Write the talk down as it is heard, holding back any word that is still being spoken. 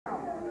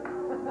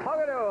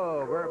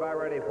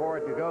ready for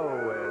it to go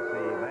as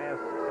the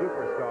Masked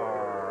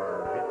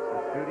Superstar hits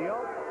the studio.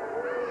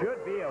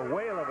 Should be a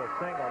whale of a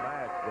single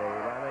match,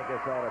 Dave. I think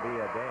this ought to be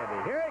a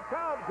dandy. Here he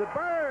comes, the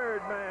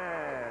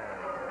Birdman,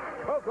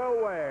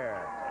 Koko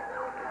Ware.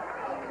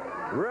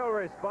 Real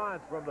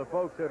response from the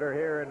folks that are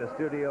here in the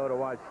studio to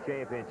watch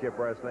Championship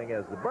Wrestling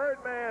as the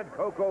Birdman,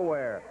 Koko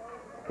Ware,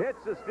 hits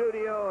the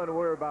studio, and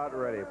we're about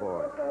ready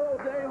for it. Hello,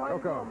 Dave. How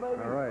you doing,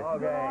 baby? All right.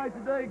 Okay. All right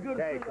today. Good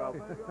to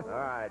see you. All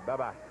right.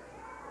 Bye-bye.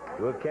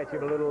 We'll catch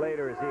him a little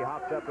later as he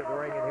hops up to the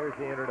ring, and here's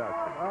the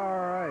introduction. All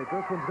right.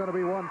 This one's going to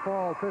be one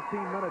fall,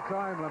 15-minute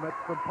time limit.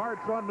 From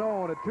parts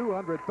unknown at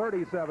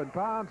 237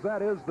 pounds,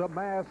 that is the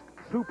Masked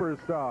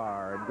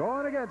Superstar. And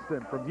going against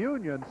him from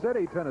Union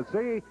City,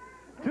 Tennessee,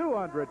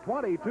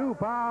 222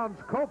 pounds,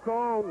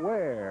 Koko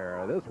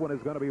Ware. This one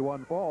is going to be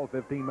one fall,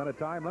 15-minute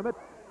time limit.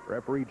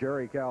 Referee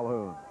Jerry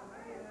Calhoun.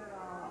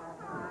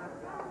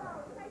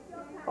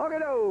 Okay,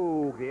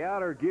 the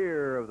outer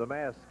gear of the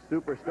Masked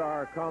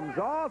Superstar comes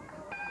off,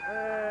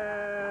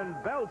 and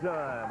bell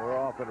time. We're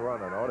off and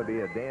running. Ought to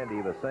be a dandy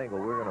of a single.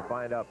 We're going to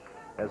find out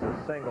as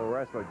a single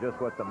wrestler just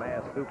what the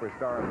Masked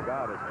Superstar has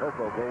got as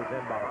Koko goes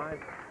in behind,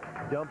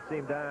 dumps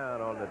him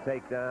down on the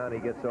takedown. He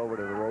gets over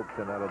to the ropes,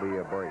 and that'll be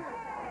a break.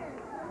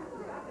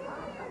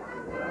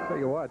 Tell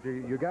you what,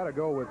 you got to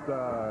go with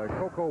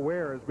Koko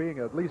Ware as being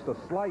at least a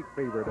slight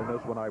favorite in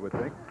this one, I would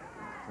think.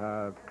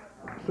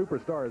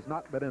 Superstar has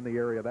not been in the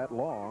area that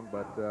long,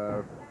 but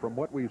from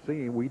what we've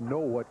seen, we know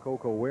what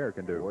Koko Ware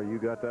can do. Well, you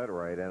got that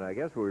right, and I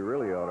guess we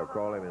really ought to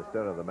call him,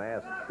 instead of the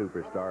Masked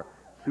Superstar,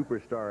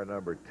 Superstar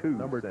number 2.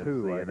 Number since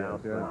 2, the I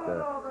announcement,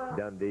 guess,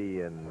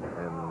 Dundee and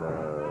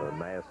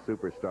Masked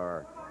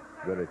Superstar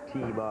going to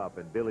team up,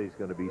 and Billy's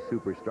going to be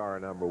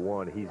Superstar number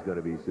 1. He's going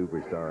to be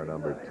Superstar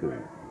number 2.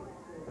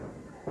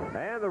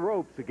 And the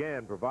ropes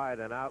again provide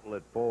an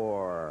outlet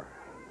for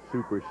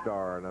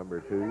Superstar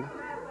number 2.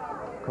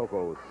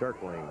 Koko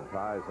circling,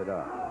 ties it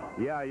up.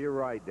 Yeah, you're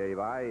right, Dave.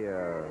 I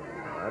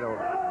don't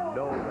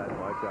know that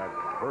much.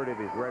 I've heard of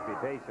his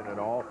reputation and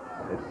all.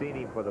 I've seen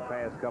him for the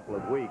past couple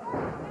of weeks.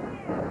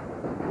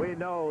 We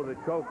know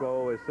that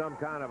Koko is some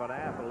kind of an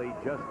athlete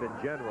just in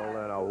general,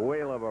 and a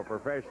whale of a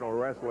professional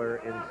wrestler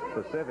in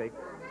specific.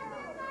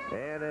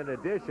 And in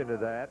addition to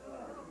that,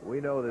 we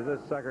know that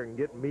this sucker can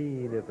get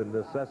mean if the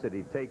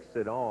necessity takes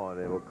it on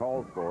and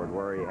calls for it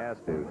where he has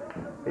to.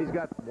 He's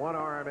got one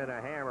arm in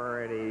a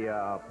hammer, and he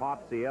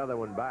pops the other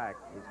one back.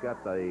 He's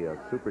got the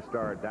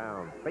Superstar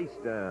down, face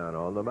down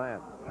on the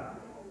mat.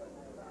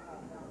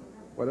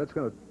 Well, that's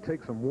going to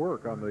take some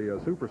work on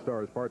the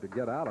Superstar's part to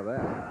get out of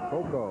that.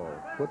 Koko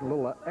putting a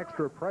little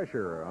extra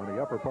pressure on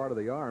the upper part of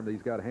the arm that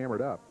he's got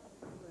hammered up.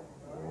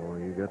 Oh,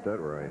 you got that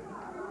right.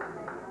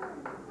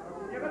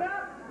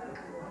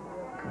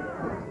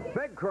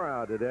 Big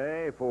crowd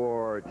today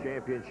for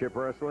Championship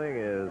Wrestling,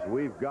 as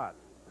we've got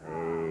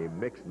a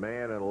mixed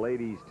man and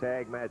ladies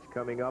tag match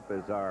coming up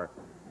as our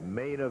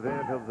main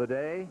event of the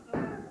day.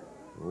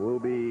 We'll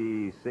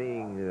be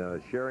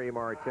seeing Sherry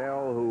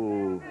Martel, who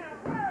will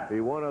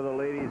be one of the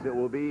ladies that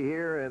will be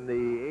here, and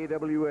the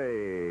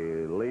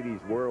AWA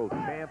Ladies World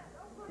Champ,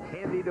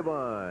 Candy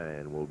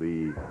Devine, will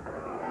be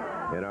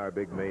in our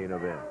big main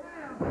event.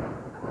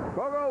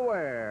 Koko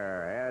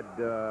Ware had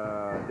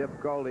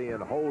difficulty in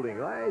holding.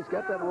 He's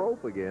got that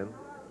rope again.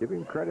 Give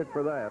him credit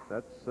for that.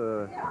 That's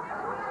a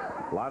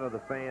lot of the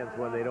fans,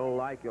 when they don't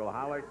like you, will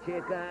holler,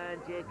 chicken,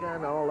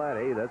 chicken, all that.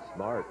 Hey, that's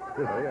smart.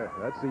 Yeah,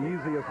 that's the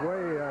easiest way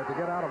to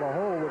get out of a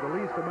hole with the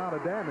least amount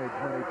of damage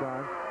many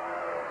times.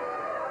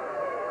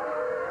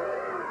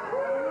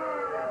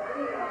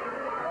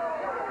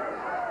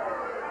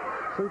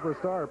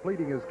 Superstar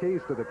pleading his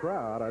case to the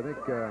crowd. I think,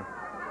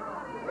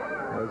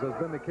 as has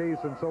been the case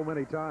in so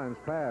many times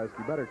past,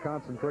 you better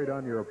concentrate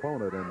on your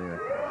opponent in there.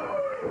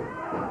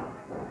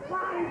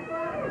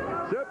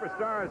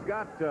 Superstar's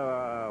got,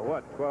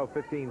 what, 12,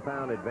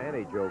 15-pound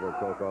advantage over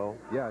Koko.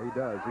 Yeah, he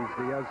does.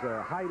 He has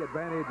a height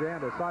advantage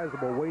and a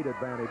sizable weight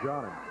advantage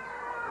on him.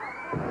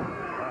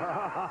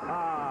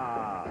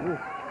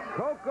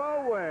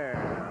 Koko Ware.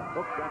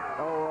 Hook that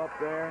toe up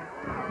there.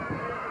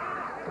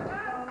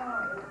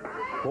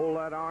 Pull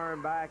that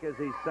arm back as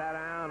he sat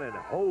down and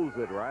holds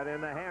it right in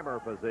the hammer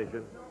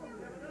position.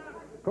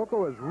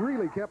 Koko has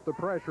really kept the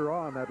pressure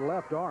on that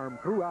left arm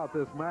throughout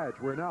this match.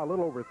 We're now a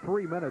little over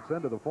 3 minutes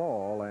into the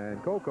fall,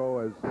 and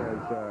Koko has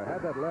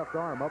had that left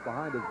arm up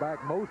behind his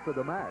back most of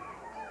the match.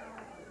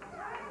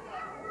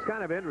 It's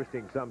kind of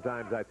interesting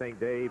sometimes, I think,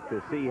 Dave,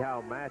 to see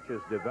how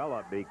matches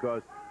develop,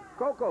 because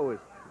Koko is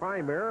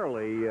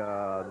primarily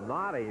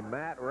not a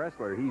mat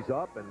wrestler. He's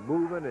up and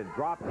moving and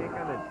drop kicking,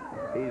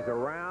 and he's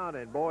around,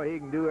 and boy, he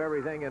can do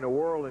everything in the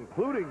world,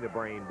 including the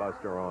brain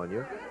buster on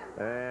you.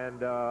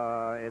 And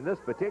in this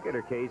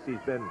particular case,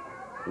 he's been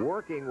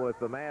working with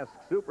the Masked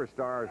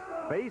Superstar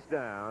face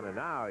down, and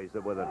now he's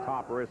with a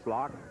top wrist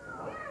lock.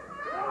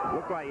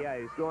 Looks like, yeah,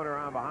 he's going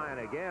around behind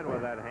again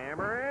with that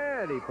hammer,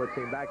 and he puts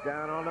him back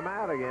down on the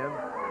mat again.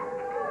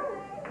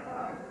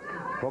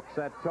 Hooks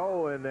that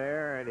toe in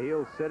there, and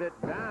he'll sit it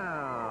down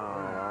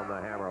on the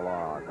hammer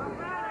lock.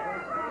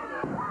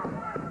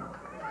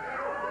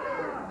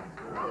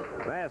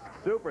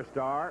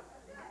 Superstar,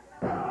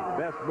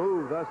 best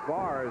move thus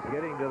far is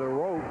getting to the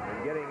rope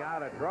and getting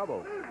out of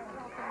trouble.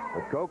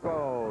 But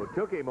Koko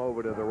took him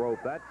over to the rope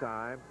that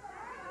time.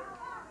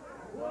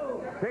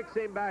 Picks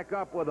him back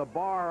up with a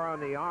bar on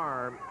the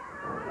arm.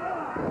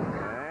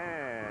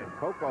 And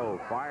Koko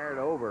fired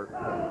over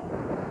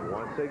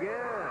once again.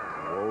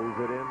 Rolls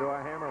it into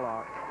a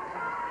hammerlock.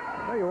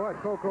 Tell you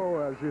what,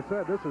 Koko, as you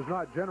said, this is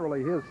not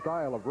generally his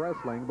style of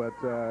wrestling, but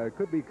it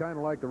could be kind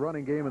of like the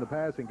running game and the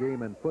passing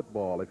game in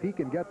football. If he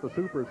can get the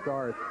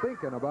Superstar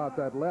thinking about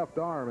that left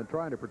arm and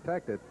trying to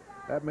protect it,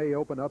 that may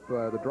open up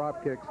the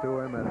drop kicks to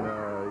him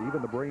and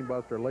even the brain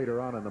buster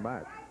later on in the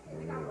match.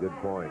 Good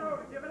point.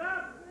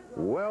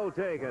 Well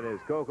taken as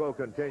Koko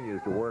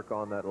continues to work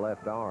on that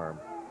left arm.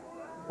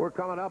 We're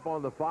coming up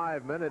on the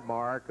 5-minute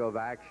mark of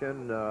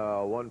action.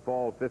 One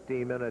fall,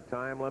 15-minute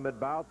time limit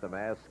bout. The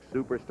Masked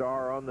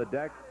Superstar on the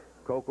deck.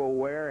 Koko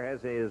Ware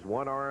has his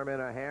one arm in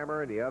a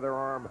hammer and the other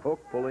arm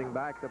hooked, pulling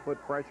back to put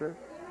pressure.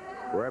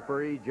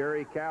 Referee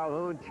Jerry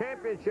Calhoun,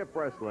 Championship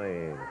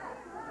Wrestling.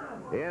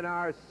 In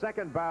our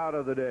second bout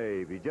of the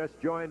day, if you just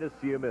joined us,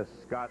 you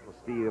missed Scott and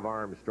Steve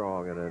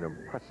Armstrong in an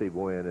impressive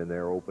win in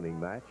their opening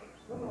match.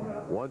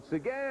 Once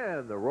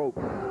again, the rope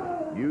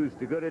used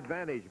to good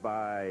advantage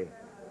by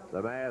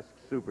the Masked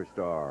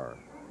Superstar.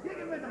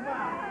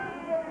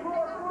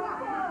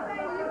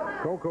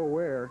 Koko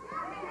Ware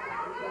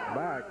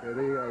back.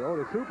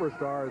 The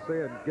Superstar is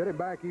saying, get him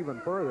back even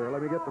further.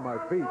 Let me get to my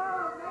feet.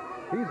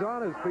 He's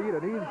on his feet,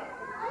 and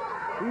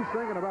he's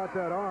thinking about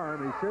that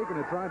arm. He's shaking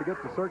it, trying to get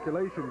the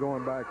circulation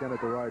going back in it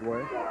the right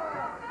way.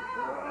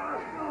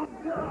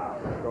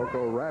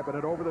 Koko wrapping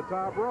it over the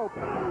top rope.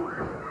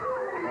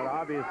 Well,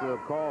 obviously a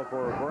call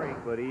for a break,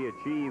 but he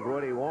achieved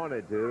what he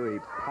wanted to. He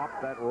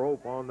popped that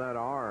rope on that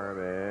arm,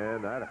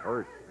 and that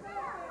hurt.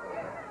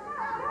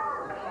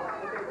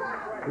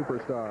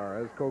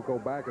 Superstar has Koko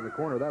back in the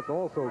corner. That's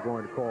also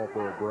going to call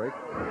for a break.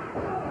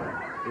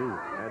 Ooh,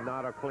 and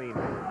not a clean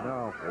one.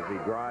 No. As he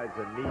drives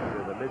a knee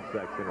to the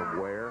midsection of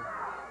Ware.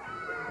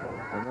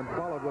 And then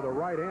followed with a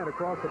right hand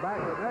across the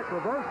back of the neck.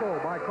 Reversal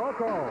by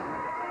Koko.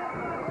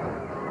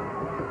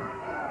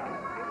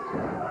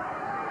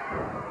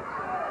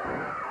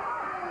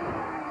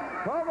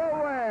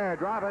 Koko Ware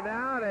dropping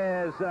down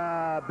as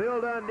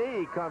Bill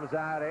Dundee comes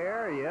out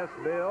here. Yes,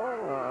 Bill.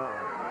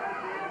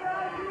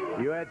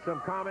 You had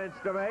some comments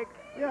to make?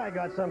 Yeah, I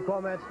got some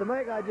comments to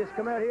make. I just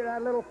come out here to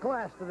add a little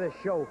class to this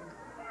show.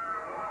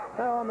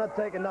 Well, I'm not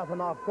taking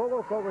nothing off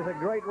Koko. Koko's a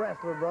great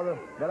wrestler, brother,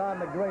 but I'm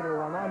the greater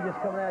one. I'm just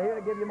coming out here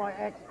to give you my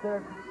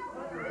expert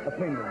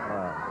opinion.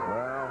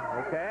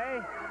 Well,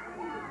 okay.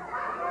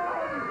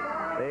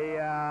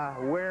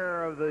 The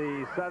wearer of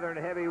the Southern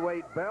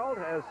heavyweight belt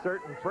has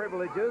certain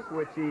privileges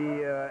which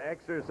he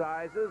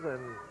exercises,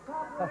 and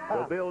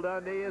so Bill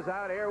Dundee is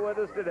out here with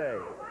us today.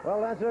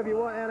 Well, answer if you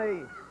want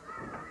any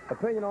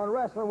opinion on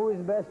wrestling, who is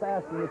the best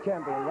asking the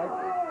champion, right?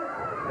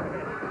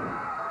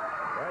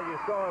 Well, you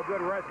saw a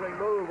good wrestling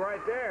move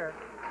right there.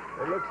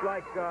 It looks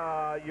like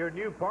your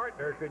new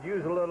partner could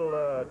use a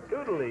little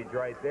tutelage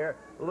right there.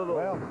 A little.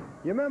 Well,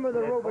 you remember the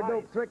advice.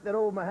 rope-a-dope trick that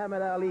old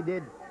Muhammad Ali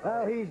did?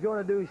 All he's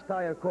going to do is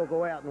tire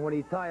Koko out, and when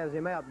he tires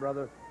him out,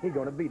 brother, he's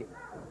going to beat him.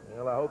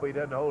 Well, I hope he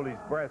doesn't hold his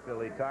breath till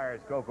he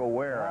tires Koko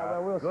Ware out.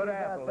 Well, we'll good see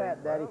athlete.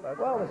 about that, Daddy.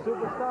 Well, the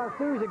Superstar,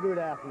 too, is a good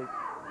athlete.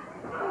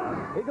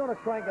 He's going to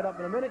crank it up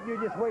in a minute. You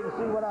just wait and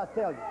see what I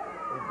tell you.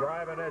 He's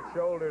driving that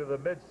shoulder to the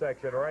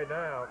midsection right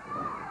now.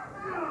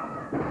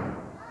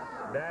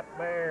 Snap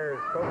mares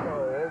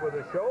Koko over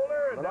the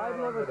shoulder and But down I've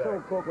on the never deck.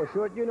 sold Koko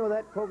short. You know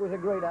that. Koko's a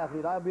great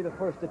athlete. I'll be the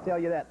first to tell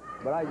you that.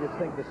 But I just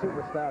think the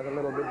Superstar's a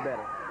little bit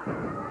better.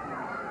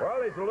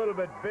 Well, he's a little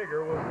bit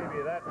bigger, we'll give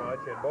you that much.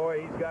 And,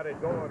 boy, he's got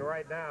it going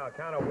right now.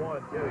 Count of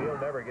 1, 2. He'll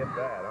never get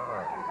that.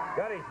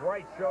 Got his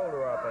right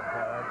shoulder up in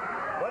time.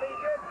 But he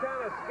did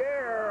kind of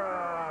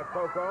scare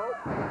Koko.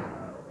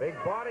 Big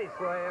body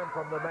slam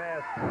from the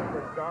Masked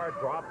Superstar.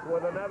 Drops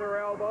with another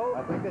elbow.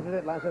 I think this is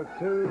it, Lance.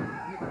 2.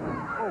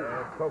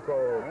 And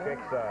Koko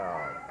kicks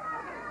out.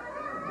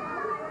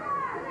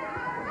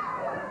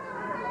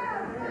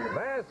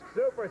 Masked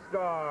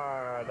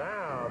Superstar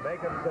now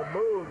making some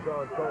moves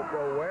on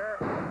Koko Ware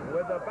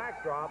with a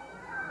backdrop.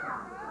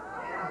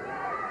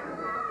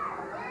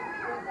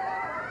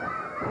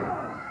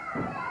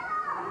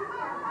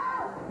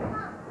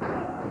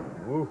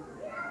 Woo.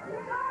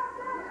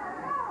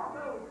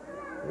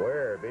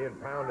 Ware being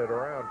pounded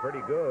around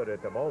pretty good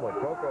at the moment.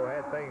 Koko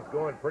had things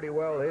going pretty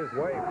well his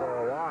way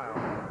for a while.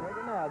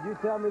 Now, you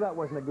tell me that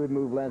wasn't a good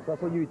move, Lance.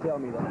 That's what you tell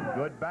me that.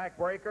 Good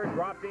backbreaker,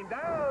 dropped him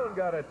down,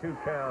 got a 2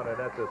 count, and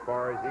that's as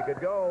far as he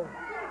could go.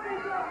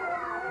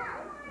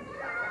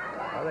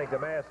 I think the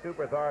Masked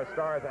Superstar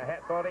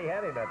thought he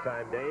had him that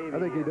time, Dave. I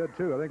think he did,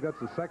 too. I think that's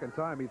the second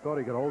time he thought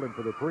he could hold him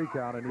for the 3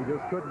 count, and he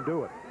just couldn't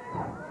do it.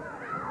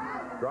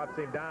 Drops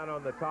him down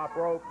on the top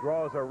rope,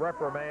 draws a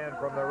reprimand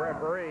from the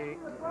referee.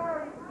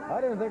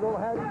 I didn't think old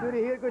Howdy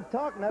Doody here could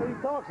talk. Now he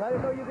talks. I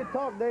didn't know you could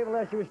talk, Dave,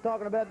 unless you was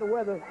talking about the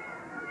weather.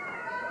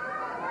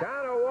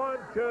 Count of 1,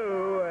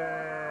 2,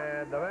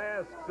 and the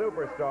Masked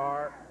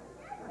Superstar.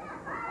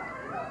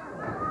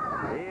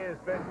 He has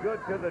been good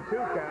to the 2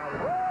 count.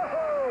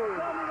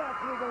 Tell me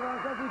that's legal,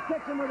 Lance. As he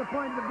kicks him with the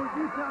point of the boot,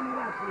 you tell me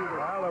that's legal.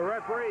 Well, the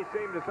referee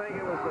seemed to think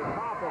it was the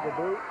top of the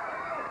boot.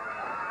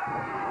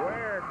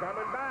 Ware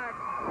coming back.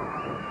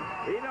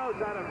 He knows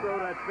how to throw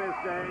that fist,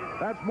 James.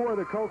 That's more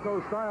the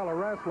Koko style of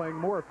wrestling,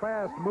 more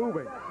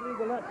fast-moving. That's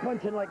legal, not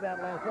punching like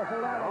that, Lance.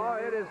 Oh,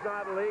 it is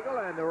not legal,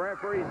 and the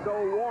referee so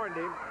warned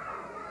him.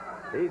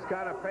 He's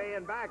kind of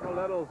paying back a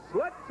little.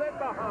 Slips in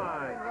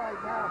behind. Right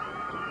now.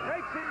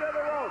 Takes him to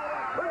the rope.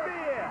 Could be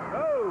it.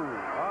 Oh.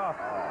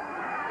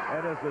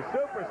 And as the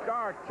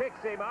superstar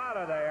kicks him out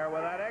of there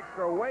with that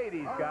extra weight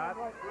he's got.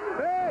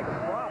 Big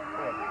flop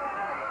kick.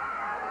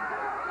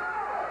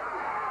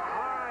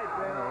 All right,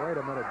 Bill. Wait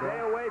a minute,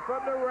 Stay Bill. away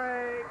from the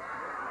ring.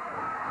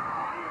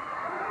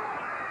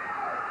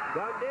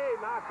 Dundee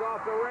knocked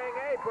off the ring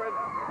apron.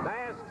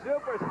 Masked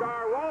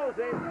superstar rolls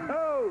him.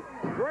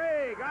 2,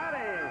 3, got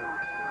him.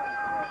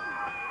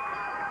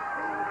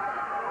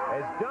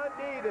 As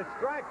Dundee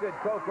distracted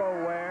Koko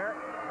Ware,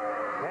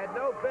 had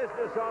no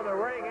business on the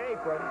ring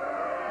apron,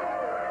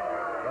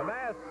 the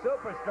masked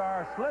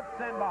superstar slips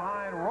in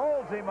behind,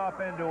 rolls him up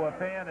into a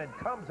pin, and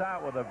comes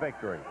out with a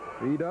victory.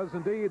 He does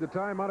indeed. The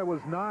time on it was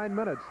 9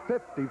 minutes,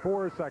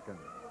 54 seconds.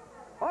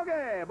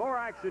 Okay, more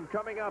action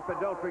coming up, and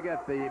don't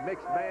forget the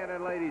mixed man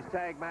and ladies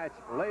tag match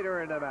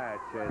later in the match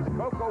as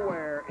Koko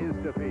Ware is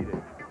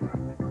defeated.